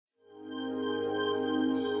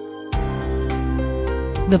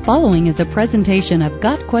The following is a presentation of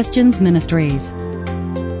Got Questions Ministries.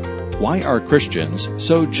 Why are Christians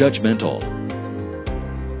so judgmental?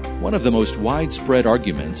 One of the most widespread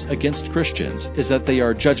arguments against Christians is that they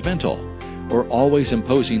are judgmental, or always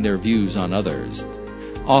imposing their views on others.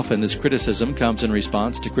 Often this criticism comes in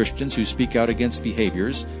response to Christians who speak out against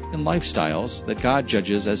behaviors and lifestyles that God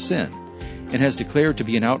judges as sin, and has declared to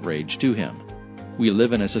be an outrage to Him. We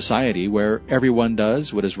live in a society where everyone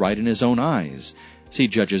does what is right in his own eyes. See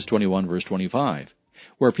Judges 21 verse 25,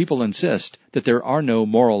 where people insist that there are no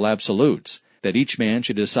moral absolutes, that each man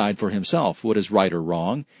should decide for himself what is right or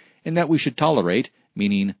wrong, and that we should tolerate,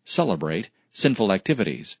 meaning celebrate, sinful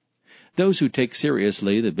activities. Those who take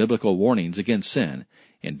seriously the biblical warnings against sin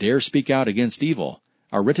and dare speak out against evil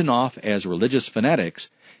are written off as religious fanatics,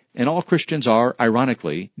 and all Christians are,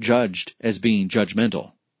 ironically, judged as being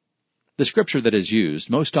judgmental. The scripture that is used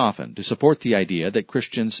most often to support the idea that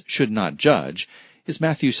Christians should not judge is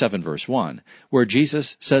Matthew 7 verse 1, where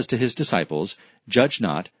Jesus says to His disciples, "Judge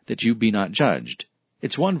not, that you be not judged."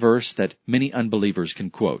 It's one verse that many unbelievers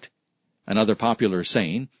can quote. Another popular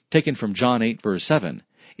saying, taken from John 8 verse 7,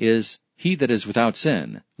 is, "He that is without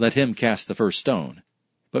sin, let him cast the first stone."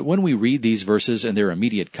 But when we read these verses in their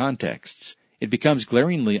immediate contexts, it becomes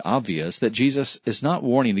glaringly obvious that Jesus is not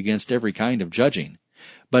warning against every kind of judging,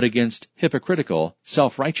 but against hypocritical,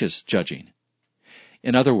 self-righteous judging.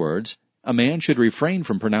 In other words, a man should refrain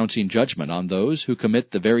from pronouncing judgment on those who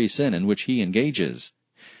commit the very sin in which he engages.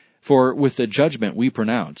 For with the judgment we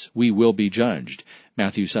pronounce, we will be judged.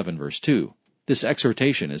 Matthew 7 verse 2. This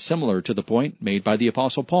exhortation is similar to the point made by the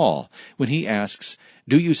Apostle Paul when he asks,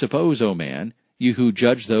 "Do you suppose, O man, you who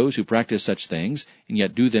judge those who practice such things, and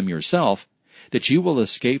yet do them yourself, that you will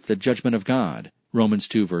escape the judgment of God?" Romans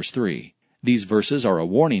 2 verse 3. These verses are a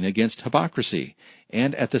warning against hypocrisy,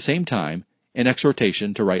 and at the same time, an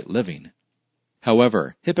exhortation to right living.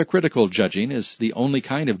 However, hypocritical judging is the only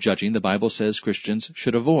kind of judging the Bible says Christians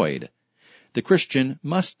should avoid. The Christian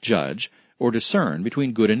must judge or discern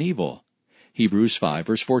between good and evil. Hebrews 5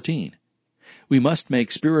 verse 14. We must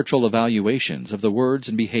make spiritual evaluations of the words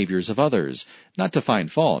and behaviors of others, not to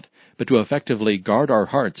find fault, but to effectively guard our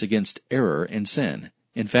hearts against error and sin.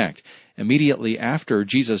 In fact, immediately after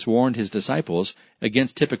Jesus warned His disciples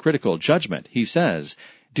against hypocritical judgment, He says,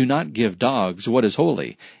 "Do not give dogs what is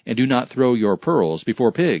holy, and do not throw your pearls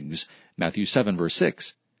before pigs." Matthew 7 verse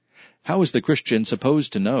 6. How is the Christian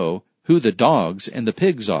supposed to know who the dogs and the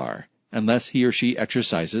pigs are, unless he or she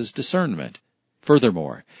exercises discernment?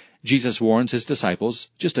 Furthermore, Jesus warns His disciples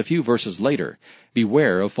just a few verses later,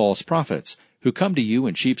 "Beware of false prophets, who come to you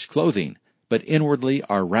in sheep's clothing, but inwardly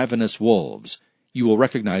are ravenous wolves. You will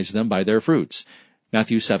recognize them by their fruits."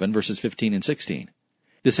 Matthew 7 verses 15 and 16.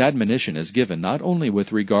 This admonition is given not only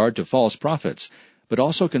with regard to false prophets, but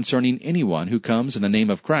also concerning anyone who comes in the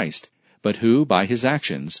name of Christ, but who, by his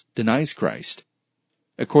actions, denies Christ.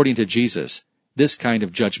 According to Jesus, this kind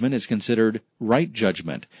of judgment is considered right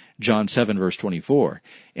judgment, John 7 verse 24,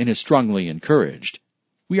 and is strongly encouraged.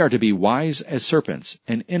 We are to be wise as serpents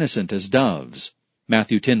and innocent as doves,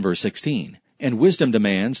 Matthew 10 verse 16, and wisdom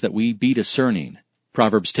demands that we be discerning,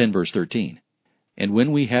 Proverbs 10 verse 13. And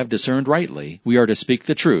when we have discerned rightly, we are to speak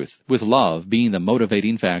the truth, with love being the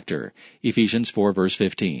motivating factor, Ephesians 4 verse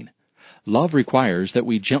 15. Love requires that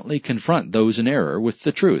we gently confront those in error with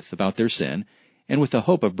the truth about their sin, and with the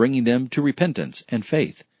hope of bringing them to repentance and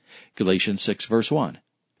faith, Galatians 6 verse 1.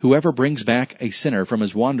 Whoever brings back a sinner from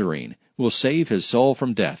his wandering will save his soul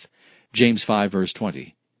from death, James 5 verse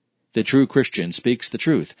 20. The true Christian speaks the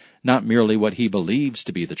truth, not merely what he believes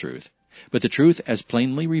to be the truth, but the truth as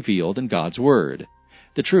plainly revealed in God's Word.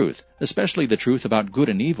 The truth, especially the truth about good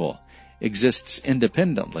and evil, exists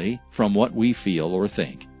independently from what we feel or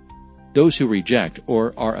think. Those who reject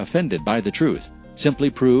or are offended by the truth simply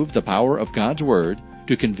prove the power of God's Word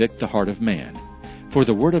to convict the heart of man. For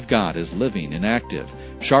the Word of God is living and active,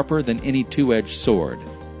 sharper than any two-edged sword,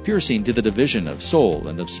 piercing to the division of soul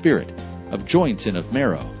and of spirit, of joints and of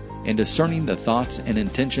marrow, and discerning the thoughts and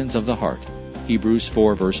intentions of the heart. Hebrews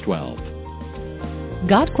 4 verse 12.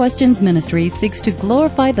 Got Questions Ministries seeks to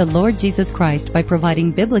glorify the Lord Jesus Christ by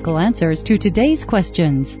providing biblical answers to today's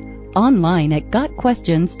questions. Online at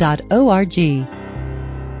gotquestions.org.